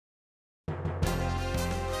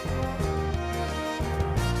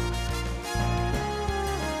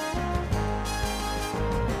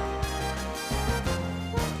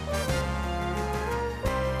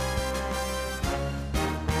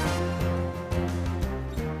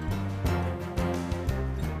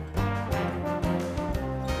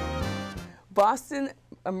Boston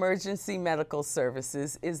Emergency Medical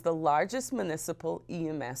Services is the largest municipal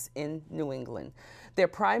EMS in New England. Their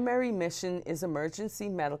primary mission is emergency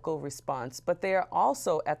medical response, but they are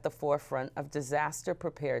also at the forefront of disaster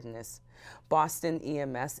preparedness. Boston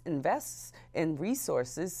EMS invests in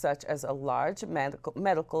resources such as a large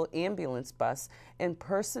medical ambulance bus, and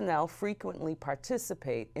personnel frequently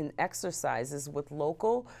participate in exercises with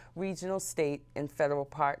local, regional, state, and federal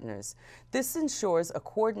partners. This ensures a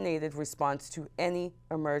coordinated response to any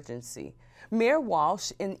emergency. Mayor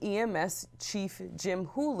Walsh and EMS Chief Jim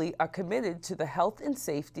Hooley are committed to the health and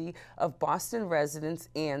safety of Boston residents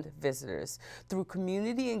and visitors. Through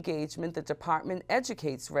community engagement, the department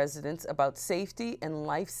educates residents about safety and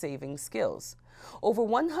life-saving skills. Over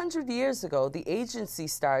 100 years ago, the agency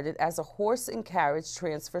started as a horse and carriage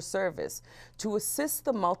transfer service to assist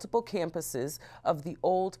the multiple campuses of the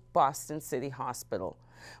old Boston City Hospital.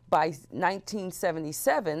 By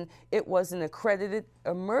 1977, it was an accredited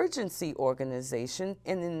emergency organization,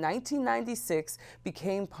 and in 1996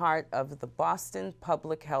 became part of the Boston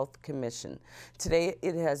Public Health Commission. Today,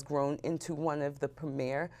 it has grown into one of the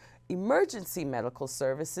premier emergency medical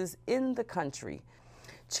services in the country.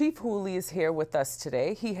 Chief Hooley is here with us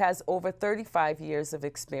today. He has over 35 years of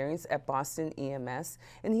experience at Boston EMS,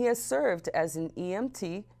 and he has served as an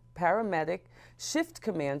EMT, paramedic, shift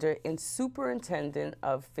commander, and superintendent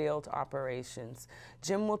of field operations.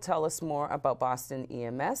 Jim will tell us more about Boston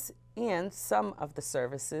EMS and some of the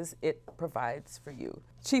services it provides for you.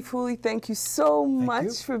 Chief Hooley, thank you so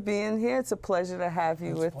much for being here. It's a pleasure to have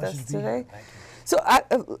you with us today. Thank you.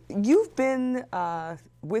 So you've been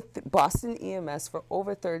with Boston EMS for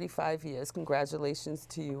over 35 years. Congratulations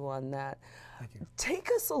to you on that. Thank you. Take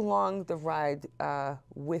us along the ride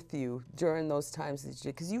with you during those times that you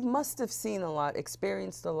did, because you must have seen a lot,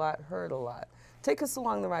 experienced a lot, heard a lot. Take us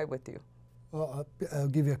along the ride with you. Well, I'll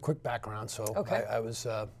give you a quick background. So I was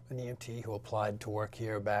an EMT who applied to work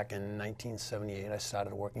here back in 1978. I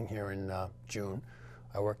started working here in June.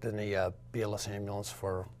 I worked in the BLS ambulance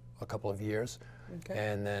for a couple of years.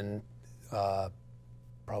 And then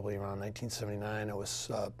probably around 1979, I was,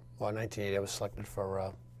 1980, I was selected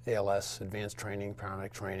for ALS, advanced training,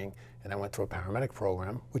 paramedic training, and I went through a paramedic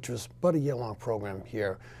program, which was about a year-long program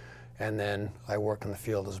here. And then I worked in the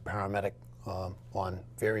field as a paramedic on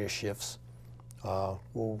various shifts.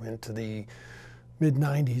 Moved into the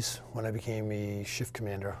mid-90s when I became a shift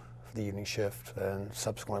commander for the evening shift, and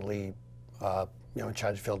subsequently, in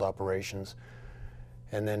charge of field operations.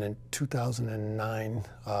 And then in 2009,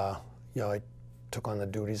 I took on the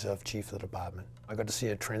duties of chief of the department. I got to see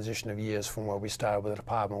a transition of years from where we started with the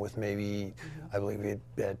department with maybe, I believe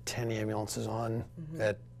we had 10 ambulances on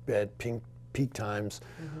at peak times,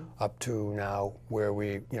 up to now where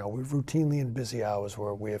we're routinely in busy hours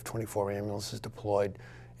where we have 24 ambulances deployed,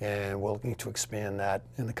 and we're looking to expand that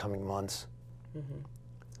in the coming months.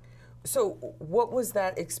 So what was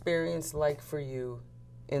that experience like for you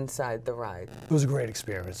inside the ride? It was a great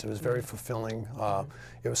experience. It was very fulfilling.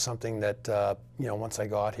 It was something that, once I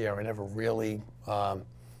got here, I never really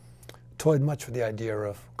toyed much with the idea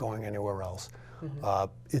of going anywhere else.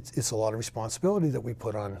 It's a lot of responsibility that we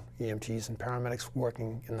put on EMTs and paramedics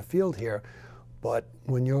working in the field here, but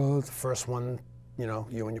when you're the first one, you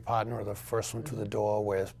and your partner are the first one to the door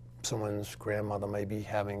where someone's grandmother may be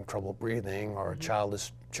having trouble breathing, or a child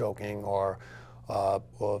is choking, or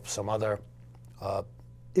some other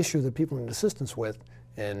issue that people need assistance with,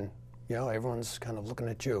 and everyone's kind of looking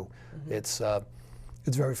at you. It's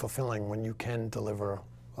very fulfilling when you can deliver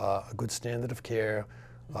a good standard of care,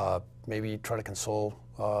 maybe try to console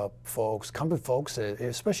folks, comfort folks,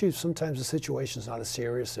 especially if sometimes the situation's not as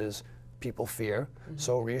serious as people fear.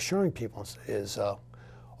 So reassuring people is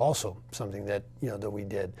also something that that we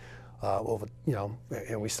did over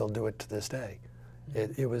and we still do it to this day.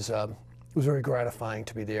 It was very gratifying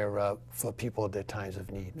to be there for people at their times of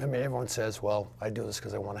need. I mean, everyone says, well, I do this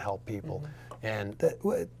because I want to help people. And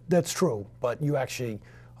that's true, but you actually,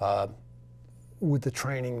 with the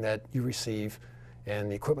training that you receive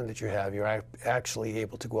and the equipment that you have, you're actually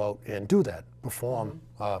able to go out and do that, perform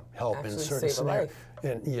help actually in certain save a life.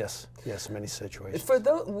 And yes, in many situations. For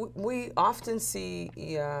those, we often see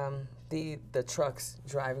the trucks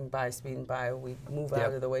driving by, speeding by. We move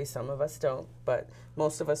out of the way. Some of us don't, but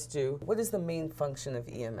most of us do. What is the main function of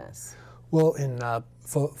EMS? Well,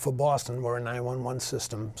 for Boston, we're a 911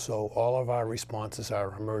 system, so all of our responses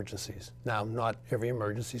are emergencies. Now, not every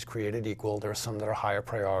emergency is created equal. There are some that are higher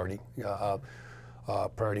priority,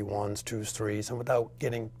 priority 1s, 2s, 3s, and without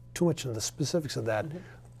getting too much into the specifics of that,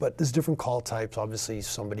 but there's different call types. Obviously,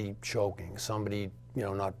 somebody choking, somebody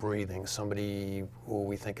not breathing, somebody who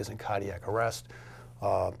we think is in cardiac arrest,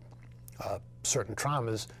 certain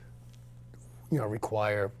traumas,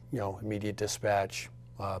 require, immediate dispatch,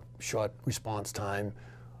 short response time,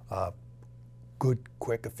 good,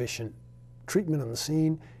 quick, efficient treatment on the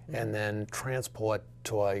scene, and then transport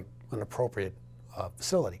to an appropriate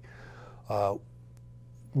facility.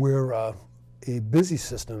 We're a busy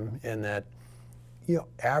system in that,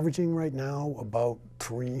 averaging right now about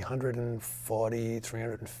 340,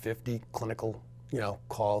 350 clinical,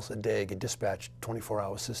 calls a day get dispatched,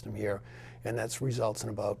 24-hour system here, and that results in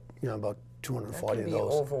about, about 240 of those. That can be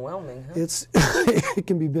overwhelming, huh? It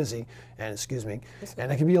can be busy, and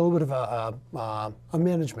and it can be a little bit of a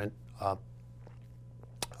management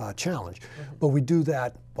challenge. But we do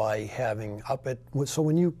that by having so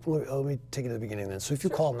when you, let me take it to the beginning then. So if you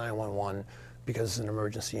call 911 because it's an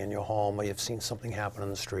emergency in your home or you've seen something happen on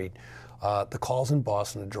the street, the calls in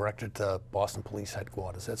Boston are directed to Boston Police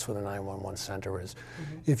Headquarters. That's where the 911 center is.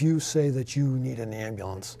 If you say that you need an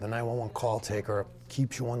ambulance, the 911 call taker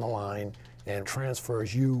keeps you on the line and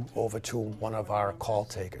transfers you over to one of our call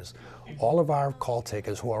takers. All of our call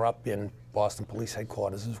takers who are up in Boston Police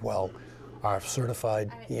Headquarters as well are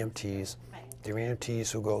certified EMTs. They're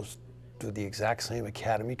EMTs who goes through the exact same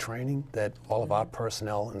academy training that all of our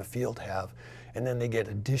personnel in the field have, and then they get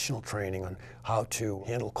additional training on how to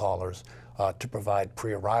handle callers, to provide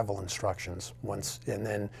pre-arrival instructions and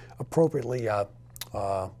then appropriately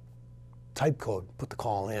type code, put the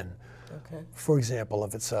call in. Okay. For example,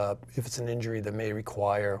 if it's an injury that may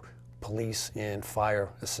require police and fire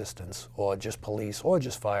assistance, or just police, or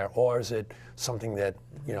just fire, or is it something that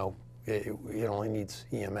it only needs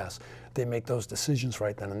EMS? They make those decisions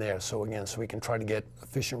right then and there. So again, so we can try to get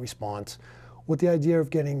efficient response with the idea of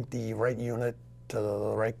getting the right unit to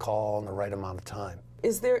the right call in the right amount of time.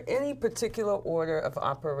 Is there any particular order of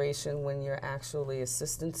operation when you're actually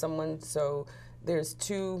assisting someone? So there's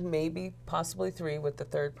 2, maybe possibly 3 with the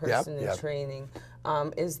third person in training.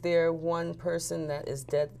 Is there one person that is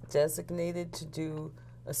designated to do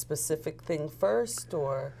a specific thing first,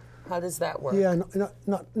 or how does that work? Yeah,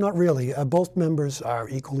 not really. Both members are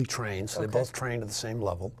equally trained, so they're both trained at the same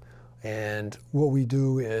level. And what we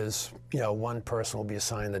do is, one person will be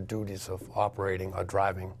assigned the duties of operating or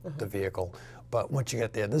driving the vehicle. But once you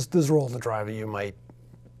get there, this role of the driver, you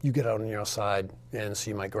get out on your side, and so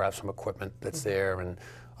you might grab some equipment that's there, and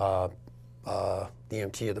the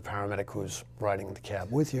EMT or the paramedic who's riding in the cab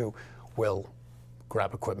with you will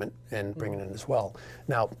grab equipment and bring it in as well.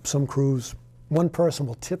 Now, some crews, one person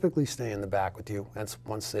will typically stay in the back with you. That's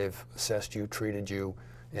once they've assessed you, treated you,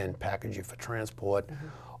 and packaged you for transport.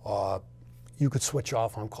 You could switch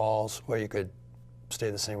off on calls, or you could stay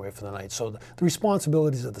the same way for the night. So the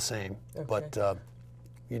responsibilities are the same, but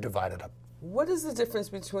you divide it up. What is the difference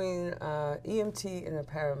between EMT and a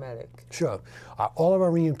paramedic? Sure. All of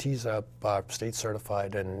our EMTs are state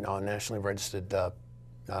certified and are nationally registered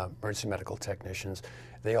emergency medical technicians.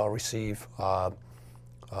 They all receive, well,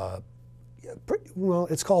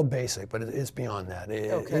 it's called basic, but it's beyond that.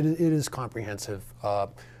 It is comprehensive.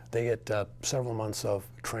 They get several months of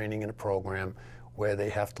training in a program where they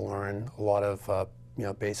have to learn a lot of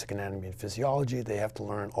basic anatomy and physiology. They have to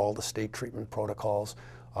learn all the state treatment protocols.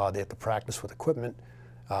 They have to practice with equipment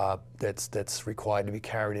that's required to be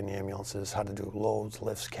carried in ambulances, how to do loads,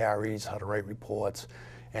 lifts, carries, how to write reports,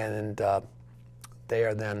 and they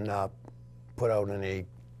are then put out in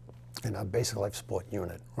a basic life support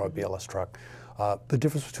unit or a BLS truck. The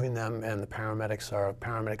difference between them and the paramedics are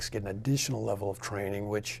paramedics get an additional level of training,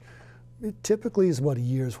 which it typically is about a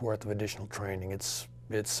year's worth of additional training. It's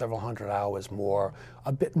several hundred hours more,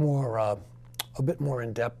 a bit more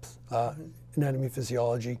in depth anatomy,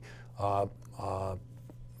 physiology,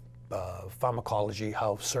 pharmacology,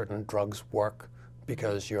 how certain drugs work,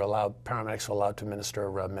 because paramedics are allowed to administer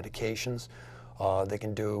medications. They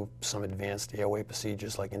can do some advanced airway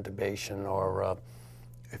procedures like intubation, or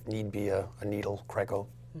if need be, a needle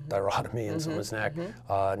cricothyrotomy in someone's neck,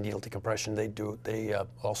 needle decompression. They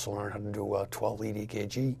also learn how to do 12-lead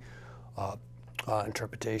EKG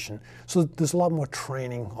interpretation. So there's a lot more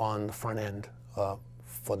training on the front end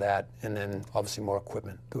for that, and then obviously more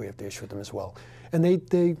equipment that we have to issue with them as well. And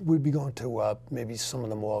they would be going to maybe some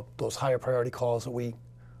of those higher priority calls that we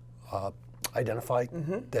identify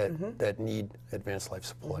that need advanced life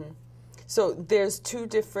support. So there's 2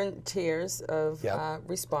 different tiers of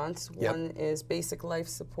response. One is basic life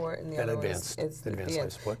support, and the other one is advanced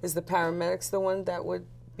life support. Is the paramedics the one that would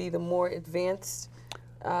be the more advanced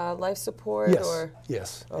life support? Yes. Or?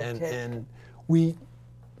 Yes. Okay. And we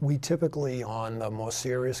typically, on the more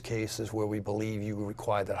serious cases where we believe you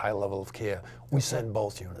require that high level of care, we send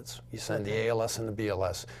both units. You send the ALS and the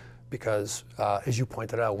BLS, because as you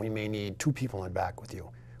pointed out, we may need 2 people in back with you.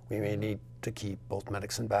 We may need to keep both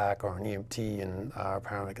medics in back, or an EMT and our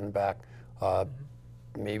paramedic in the back.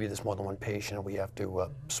 Maybe there's more than one patient. We have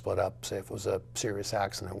to split up. Say if it was a serious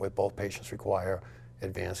accident where both patients require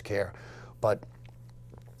advanced care. But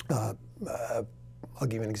I'll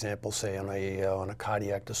give you an example. Say on a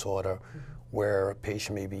cardiac disorder, where a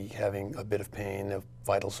patient may be having a bit of pain, their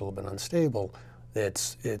vitals a little bit unstable.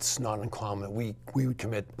 It's not uncommon. We would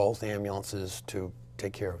commit both ambulances to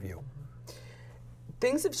take care of you.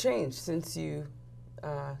 Things have changed since you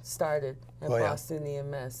started at Boston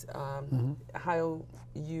EMS. How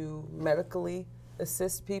you medically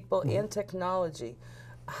assist people and technology.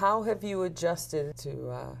 How have you adjusted to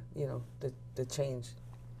you know, the change?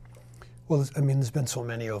 Well, I mean, there's been so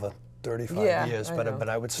many over 35 years, but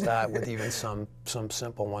I would start with even some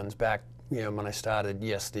simple ones. Back, you know, when I started,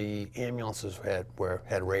 yes, the ambulances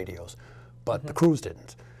had radios, but the crews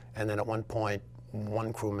didn't. And then at one point,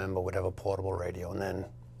 one crew member would have a portable radio, and then,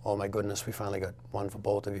 oh my goodness, we finally got one for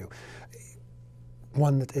both of you.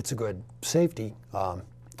 One, it's a good safety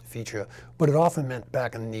feature, but it often meant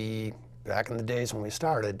back in the days when we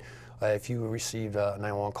started, if you received a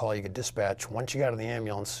 911 call, you could dispatch. Once you got out of the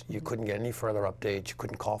ambulance, you couldn't get any further updates. You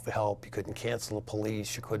couldn't call for help. You couldn't cancel the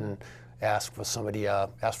police. You couldn't ask for somebody,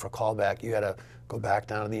 ask for a call back. You had to go back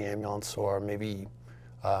down to the ambulance, or maybe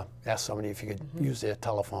ask somebody if you could use their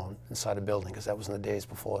telephone inside a building, because that was in the days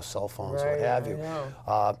before cell phones, what have you.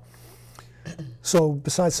 So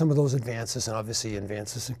besides some of those advances, and obviously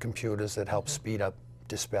advances in computers that help speed up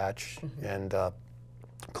dispatch and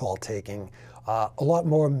call taking, a lot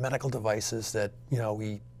more medical devices that, you know,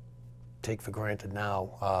 we take for granted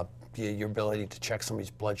now. Your ability to check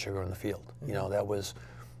somebody's blood sugar in the field. You know, that was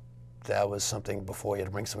something before you had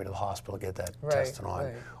to bring somebody to the hospital to get that tested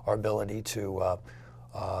on. Our ability to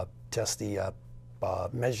test the,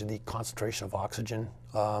 measure the concentration of oxygen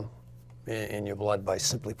in your blood by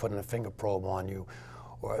simply putting a finger probe on you.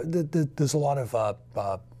 Or there's a lot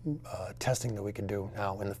of testing that we can do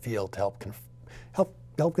now in the field to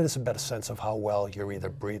help get us a better sense of how well you're either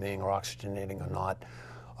breathing or oxygenating or not.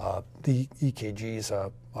 The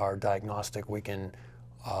EKGs are diagnostic. We can,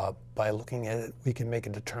 by looking at it, we can make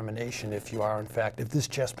a determination if you are, in fact, if this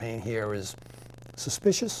chest pain here is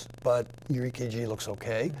suspicious, but your EKG looks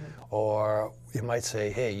okay, or it might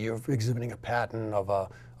say, hey, you're exhibiting a pattern of a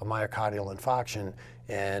myocardial infarction,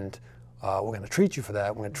 and we're going to treat you for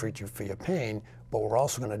that. We're going to treat you for your pain, but we're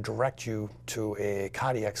also going to direct you to a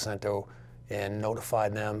cardiac center and notify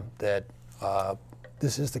them that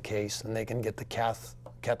this is the case, and they can get the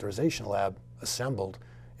catheterization lab assembled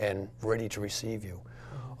and ready to receive you.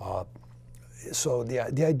 So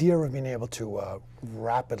the idea of being able to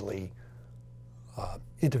rapidly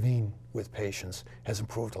intervene with patients has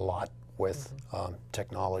improved a lot with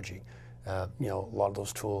technology. You know, a lot of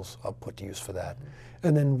those tools are put to use for that.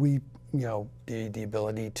 And then we, you know, the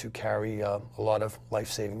ability to carry a lot of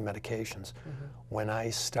life-saving medications. When I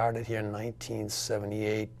started here in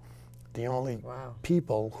 1978, the only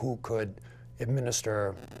people who could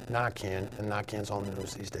administer Narcan, and Narcan's on the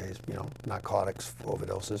news these days, you know, narcotics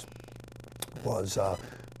overdoses, was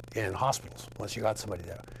in hospitals, once you got somebody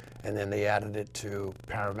there. And then they added it to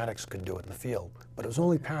paramedics could do it in the field. But it was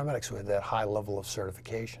only paramedics who had that high level of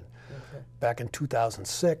certification. Back in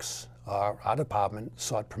 2006, our department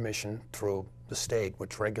sought permission through the state,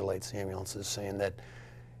 which regulates ambulances, saying that,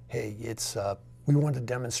 hey, we want to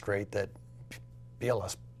demonstrate that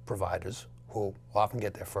BLS providers, who often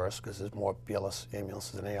get there first because there's more BLS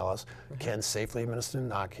ambulances than ALS, can safely administer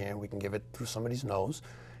Narcan. We can give it through somebody's nose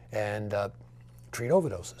and treat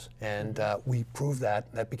overdoses. And we proved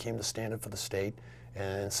that. That became the standard for the state.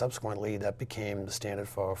 And subsequently, that became the standard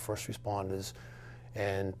for first responders.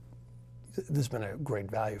 And there's been a great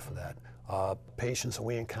value for that. Patients that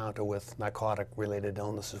we encounter with narcotic-related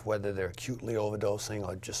illnesses, whether they're acutely overdosing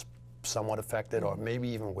or just somewhat affected, or maybe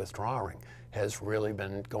even withdrawing, has really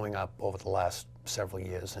been going up over the last several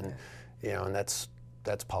years. And you know, and that's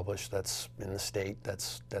published. That's in the state.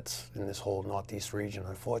 That's in this whole Northeast region,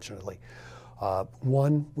 unfortunately.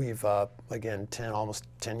 One, we've again, almost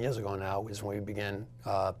 10 years ago now, is when we began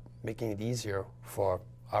making it easier for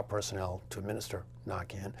our personnel to administer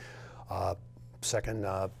Narcan. Second,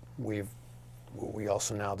 we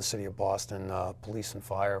also now, the city of Boston, police and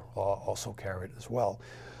fire also carry it as well.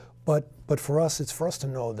 But for us, it's for us to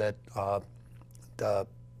know that the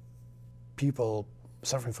people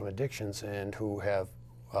suffering from addictions and who have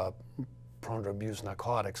prone to abuse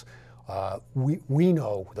narcotics, we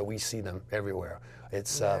know that we see them everywhere.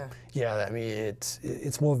 It's I mean,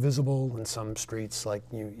 it's more visible in some streets, like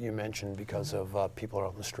you mentioned, because of people out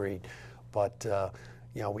on the street. But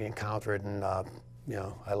you know, we encounter it, and you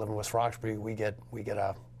know, I live in West Roxbury. We get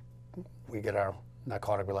a we get our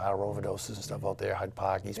narcotic our overdoses and stuff out there, Hyde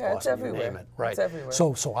Park, East Boston, you name it. Right. It's everywhere.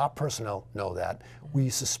 So our personnel know that. We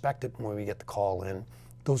suspect it when we get the call in.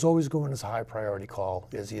 Those always go in as a high priority call,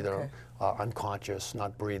 is either unconscious,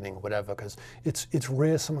 not breathing, whatever, because it's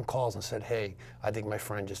rare someone calls and said, hey, I think my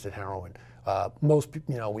friend just did heroin. Most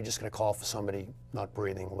people, we're just going to call for somebody not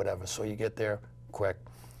breathing, whatever. So you get there quick,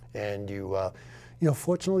 and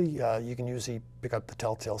fortunately, you can usually pick up the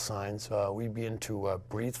telltale signs. We begin to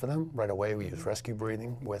breathe for them right away. We use rescue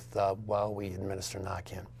breathing while we administer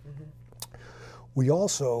Narcan. We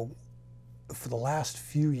also, for the last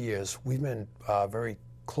few years, we've been very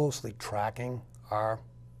closely tracking our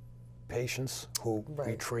patients who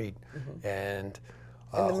we treat, and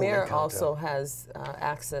the mayor also has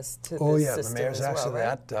access to oh, this yeah, system the mayor's as access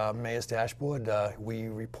well, to that. Mayor's dashboard, we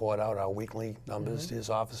report out our weekly numbers to his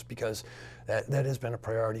office, because that has been a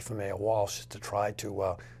priority for Mayor Walsh, to try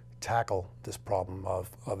to tackle this problem of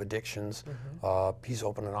addictions. He's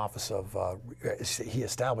opened an office of, he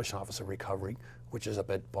established an office of recovery, which is up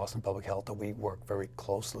at Boston Public Health, that we work very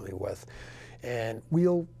closely with. And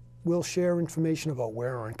we'll share information about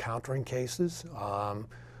where we're encountering cases,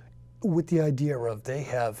 with the idea of they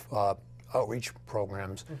have outreach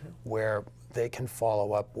programs where they can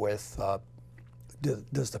follow up with,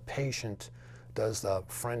 does the patient, does the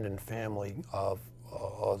friend and family of,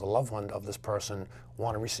 or the loved one of this person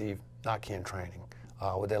want to receive Narcan training?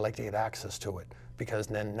 Would they like to get access to it? Because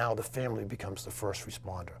then now the family becomes the first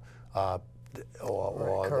responder,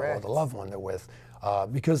 or the loved one they're with,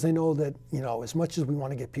 because they know that, as much as we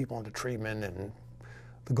want to get people into treatment, and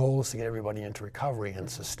the goal is to get everybody into recovery and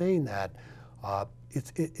sustain that,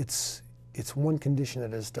 it's one condition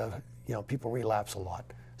that is, people relapse a lot.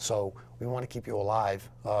 So we want to keep you alive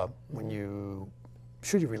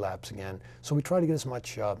should you relapse again. So we try to get as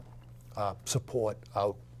much support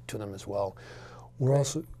out to them as well. We're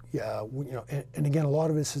also, and again, a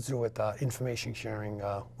lot of this is to do with information sharing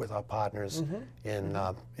with our partners in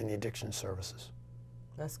the addiction services.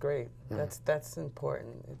 That's great. That's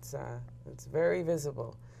important. It's very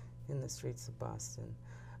visible in the streets of Boston.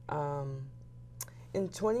 In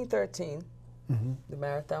 2013, the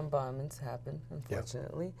marathon bombings happened,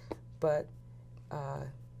 unfortunately, but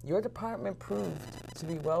your department proved to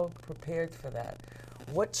be well prepared for that.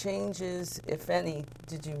 What changes, if any,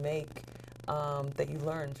 did you make that you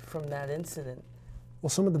learned from that incident? Well,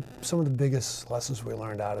 some of the biggest lessons we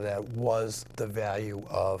learned out of that was the value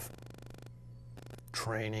of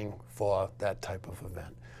training for that type of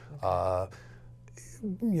event.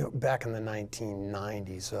 Back in the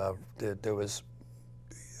 1990s,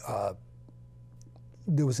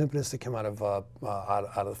 there was impetus that came out of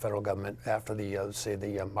the federal government after the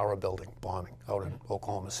the Murrah building bombing out in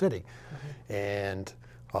Oklahoma City, and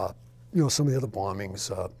some of the other bombings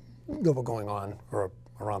that were going on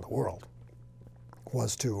around the world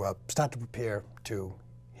was to start to prepare to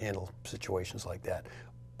handle situations like that.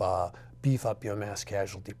 Beef up your mass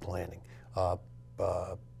casualty planning,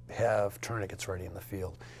 have tourniquets ready in the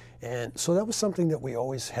field. And so that was something that we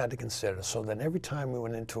always had to consider. So then every time we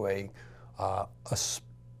went into a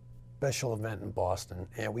special event in Boston,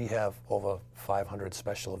 and we have over 500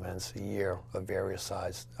 special events a year of various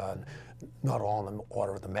size, not all in the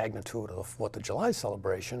order of the magnitude of 4th of July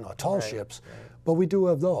celebration or tall ships, but we do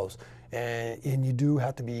have those. And you do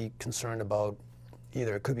have to be concerned about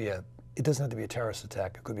either it doesn't have to be a terrorist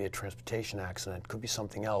attack, it could be a transportation accident, it could be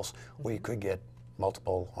something else where you could get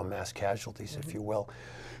multiple or mass casualties, if you will.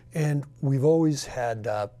 And we've always had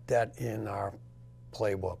that in our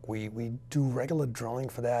playbook. We do regular drilling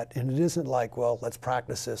for that, and it isn't like, well, let's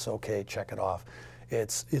practice this, okay, check it off.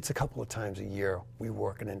 It's a couple of times a year we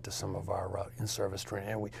work it into some of our in-service training,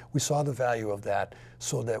 and we saw the value of that,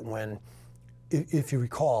 so that when, if you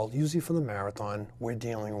recall, usually for the marathon, we're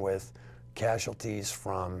dealing with casualties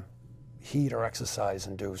from heat or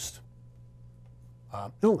exercise-induced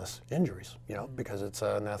illness, injuries, because it's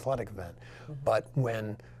an athletic event. But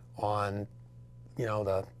when on,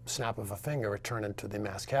 the snap of a finger, it turned into the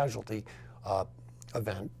mass casualty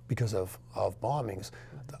event because of bombings,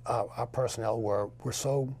 our personnel were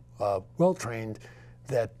so well trained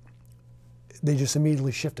that they just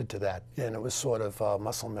immediately shifted to that, and it was sort of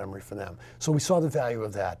muscle memory for them. So we saw the value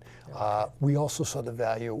of that. We also saw the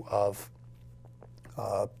value of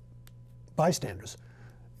bystanders.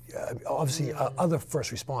 Obviously, other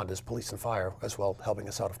first responders, police and fire as well, helping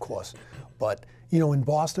us out, of course. But, in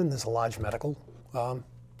Boston, there's a large medical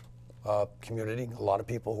community, a lot of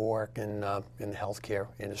people who work in the healthcare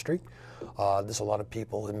industry. There's a lot of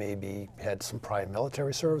people who maybe had some prior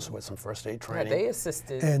military service with some first aid training. Yeah, they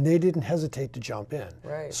assisted. And they didn't hesitate to jump in.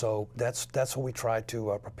 Right. So that's what we try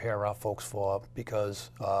to prepare our folks for, because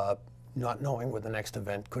not knowing where the next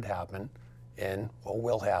event could happen and or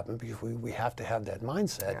will happen, because we have to have that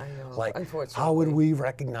mindset. I know. Like, how would we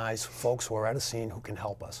recognize folks who are at a scene who can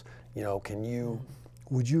help us? You know, can you,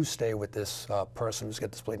 would you stay with this person who's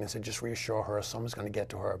got this bleeding and say, just reassure her, someone's going to get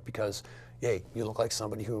to her, because, hey, you look like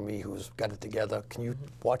somebody who's got it together. Can you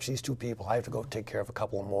watch these two people? I have to go take care of a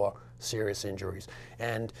couple of more serious injuries.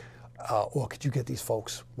 And or could you get these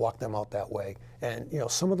folks, walk them out that way? And, you know,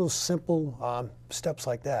 some of those simple steps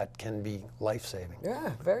like that can be life-saving.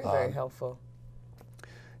 Yeah, very, very helpful.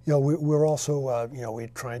 You know, we're also, you know, we're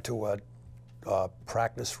trying to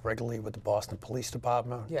practice regularly with the Boston Police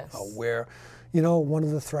Department. Yes. Where, you know, one of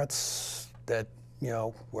the threats that, you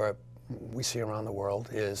know, where we see around the world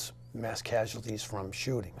is mass casualties from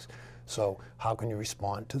shootings. So how can you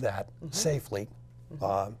respond to that safely,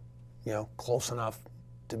 you know, close enough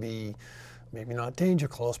to be, maybe not danger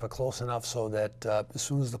close, but close enough so that as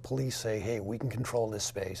soon as the police say, hey, we can control this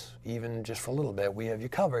space, even just for a little bit, we have you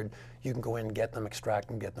covered, you can go in and get them, extract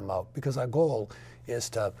them, get them out. Because our goal is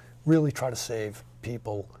to really try to save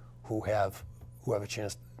people who have a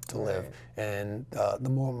chance to live. And the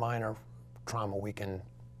more minor trauma we can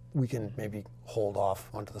maybe hold off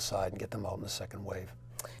onto the side and get them out in the second wave.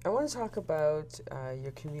 I want to talk about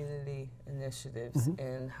your community initiatives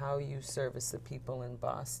and how you service the people in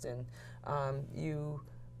Boston. You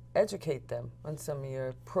educate them on some of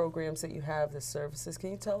your programs that you have, the services.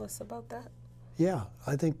 Can you tell us about that? Yeah,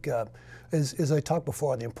 I think as I talked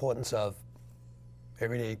before, the importance of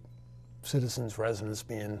everyday citizens, residents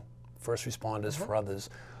being first responders for others.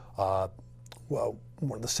 Well,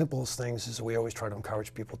 one of the simplest things is we always try to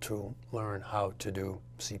encourage people to learn how to do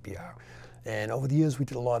CPR. And over the years, we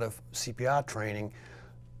did a lot of CPR training.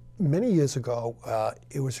 Many years ago,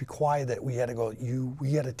 it was required that we had to go,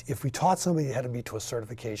 if we taught somebody, it had to be to a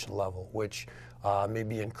certification level, which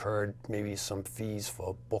maybe incurred maybe some fees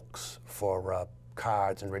for books, for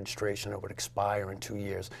cards and registration that would expire in 2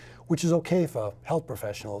 years, which is okay for health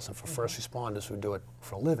professionals and for first responders who do it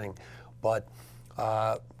for a living. But,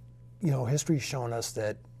 you know, history's shown us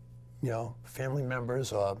that, you know, family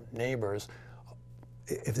members or neighbors,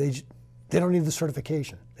 if they don't need the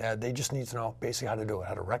certification. They just need to know basically how to do it,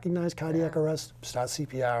 how to recognize cardiac arrest, start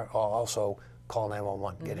CPR, or also call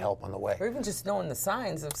 911, get help on the way. Or even just knowing the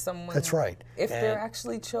signs of someone. That's right. If they're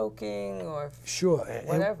actually choking or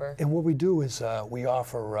whatever. And what we do is we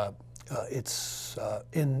offer,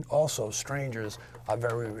 and also strangers are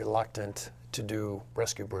very reluctant to do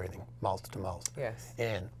rescue breathing, mouth to mouth. Yes.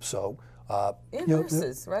 And so, and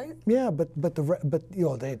nurses, right? Yeah, but you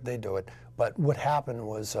know, they do it. But what happened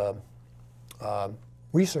was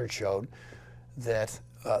research showed that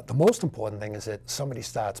the most important thing is that somebody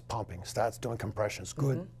starts pumping, starts doing compressions,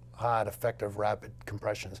 good, hard, effective, rapid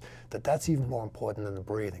compressions, that's even more important than the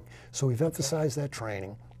breathing. So we've emphasized that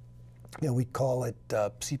training. You know, we call it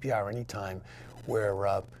CPR anytime, where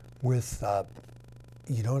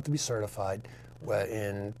you don't have to be certified. Where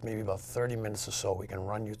in maybe about 30 minutes or so, we can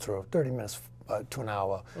run you through 30 minutes to an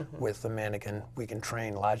hour with the mannequin. We can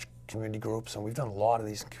train large community groups, and we've done a lot of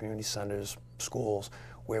these in community centers, schools,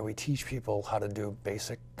 where we teach people how to do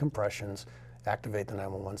basic compressions, activate the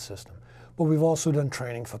 911 system. But we've also done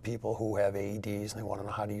training for people who have AEDs and they want to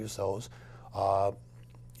know how to use those.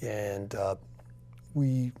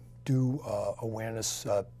 We do awareness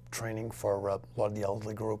training for a lot of the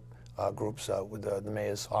elderly groups with the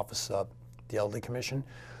Mayor's Office, the Elderly Commission.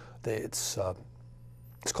 It's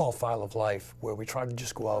called File of Life, where we try to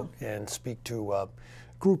just go out and speak to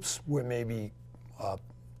groups where maybe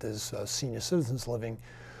there's senior citizens living.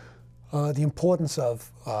 The importance of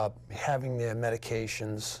having their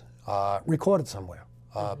medications recorded somewhere,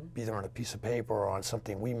 either on a piece of paper or on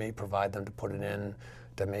something we may provide them to put it in,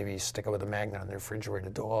 to maybe stick it with a magnet on the refrigerator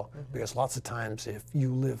door. Because lots of times if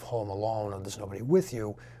you live home alone or there's nobody with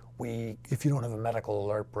you, if you don't have a medical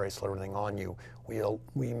alert bracelet or anything on you,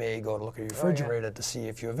 we may go to look at your refrigerator to see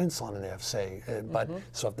if you have insulin in there, say.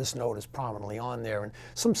 So if this note is prominently on there, and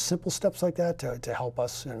some simple steps like that to help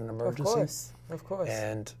us in an emergency. Of course.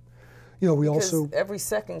 And you know, because every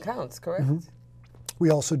second counts, correct?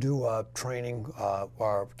 We also do training.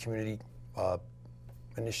 Our Community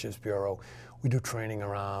Initiatives Bureau, we do training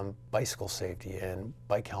around bicycle safety and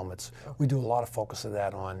bike helmets. We do a lot of focus of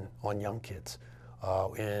that on young kids.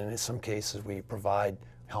 And in some cases, we provide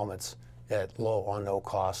helmets at low or no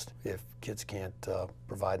cost if kids can't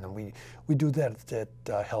provide them. We do that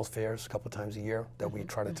at health fairs a couple of times a year that we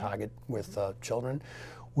try to target with children.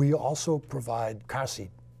 We also provide car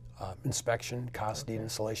seat inspection, car seat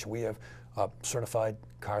installation. We have certified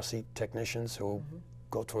car seat technicians who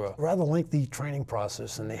go through a rather lengthy training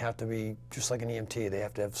process, and they have to be, just like an EMT, they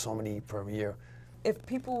have to have so many per year If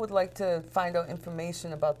people would like to find out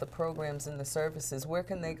information about the programs and the services, where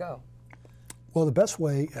can they go? Well, the best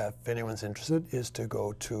way, if anyone's interested, is to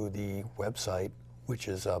go to the website, which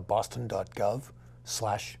is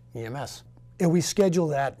boston.gov/EMS. And we schedule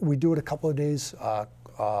that. We do it a couple of days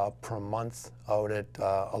per month out at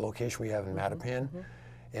a location we have in Mattapan.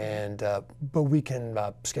 And but we can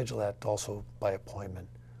schedule that also by appointment.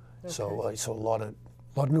 Okay. So a lot of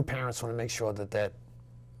new parents want to make sure that that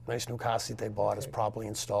nice new car seat they bought is properly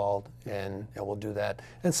installed, and we'll do that.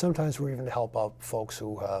 And sometimes we even help out folks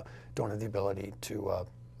who don't have the ability to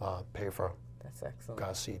pay for a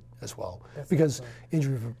car seat as well. Because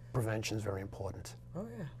injury prevention is very important. Oh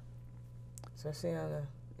yeah, especially on an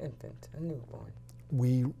infant, a newborn.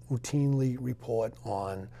 We routinely report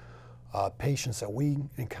on patients that we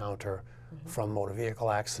encounter from motor vehicle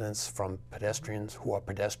accidents, from pedestrians who are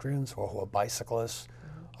pedestrians or who are bicyclists.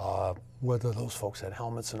 Whether those folks had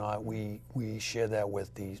helmets or not, we share that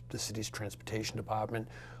with the city's transportation department.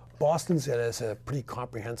 Boston's has a pretty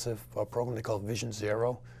comprehensive program they call Vision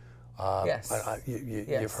Zero. Yes.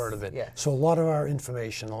 You've heard of it. Yes. So a lot of our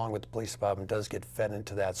information, along with the police department, does get fed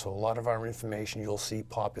into that. So a lot of our information you'll see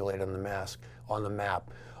populated on the map.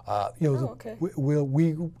 We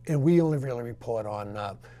only really report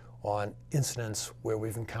on incidents where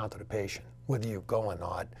we've encountered a patient, whether you go or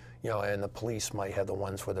not. And the police might have the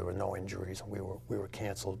ones where there were no injuries and we were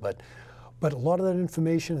canceled. But a lot of that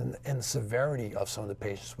information and the severity of some of the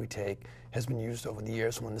patients we take has been used over the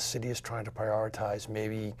years when the city is trying to prioritize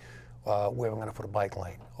maybe where we're going to put a bike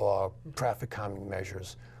lane or traffic calming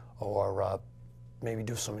measures, or maybe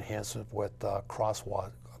do some enhancement with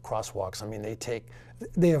crosswalks. I mean,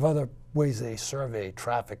 they have other ways they survey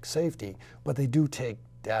traffic safety, but they do take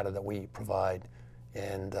data that we provide,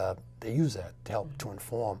 and they use that to help to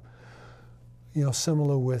inform.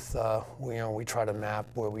 Similar with, we try to map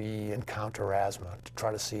where we encounter asthma to try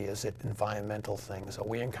to see, is it environmental things? Are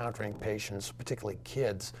we encountering patients, particularly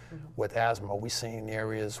kids, with asthma? Are we seeing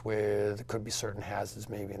areas where there could be certain hazards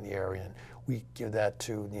maybe in the area? And we give that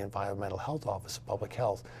to the Environmental Health Office of Public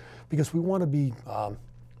Health, because we want to be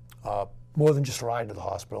more than just a ride to the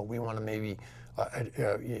hospital. We want to maybe,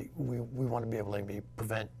 we want to be able to maybe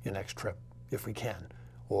prevent your next trip if we can,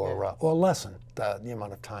 or lessen the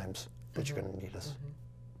amount of times that you're going to need us.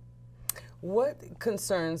 What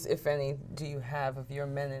concerns, if any, do you have of your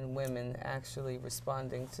men and women actually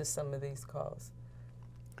responding to some of these calls?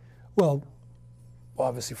 Well,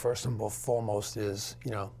 obviously, first and foremost is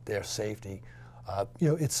their safety.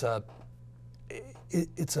 It's a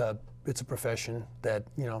profession that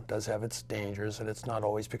does have its dangers, and it's not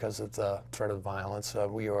always because of the threat of violence.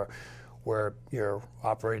 You're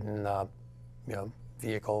operating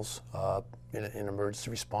vehicles in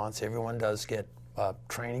emergency response. Everyone does get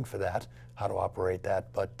training for that, how to operate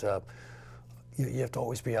that, but you have to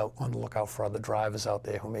always be out on the lookout for other drivers out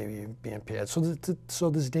there who may be impaired. So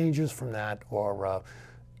there's dangers from that, or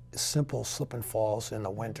simple slip and falls in the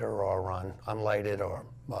winter, or on unlighted or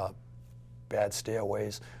bad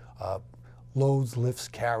stairways. Loads, lifts,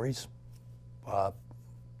 carries.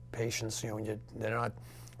 Patients, when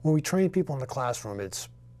we train people in the classroom, it's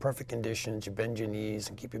perfect conditions. You bend your knees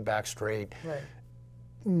and keep your back straight. Right.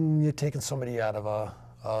 You're taking somebody out of a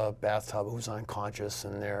bathtub who's unconscious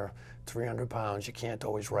and they're 300 pounds. You can't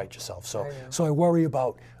always right yourself. So I worry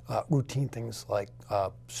about routine things like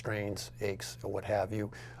strains, aches, or what have you.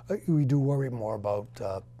 We do worry more about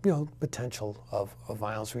potential of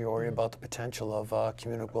violence. We worry about the potential of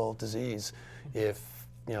communicable disease if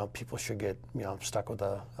people should get stuck with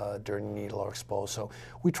a dirty needle or exposed. So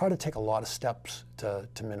we try to take a lot of steps to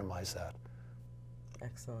minimize that.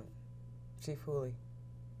 Excellent. Chief Hooley,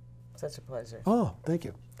 such a pleasure. Oh, thank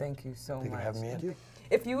you. Thank you so much. Thank you for having me in.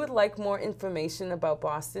 If you would like more information about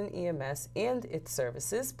Boston EMS and its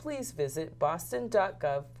services, please visit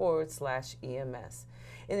boston.gov/EMS.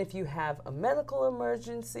 And if you have a medical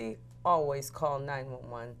emergency, always call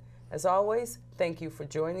 911. As always, thank you for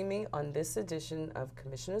joining me on this edition of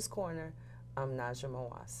Commissioner's Corner. I'm Najya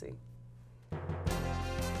Mawasi.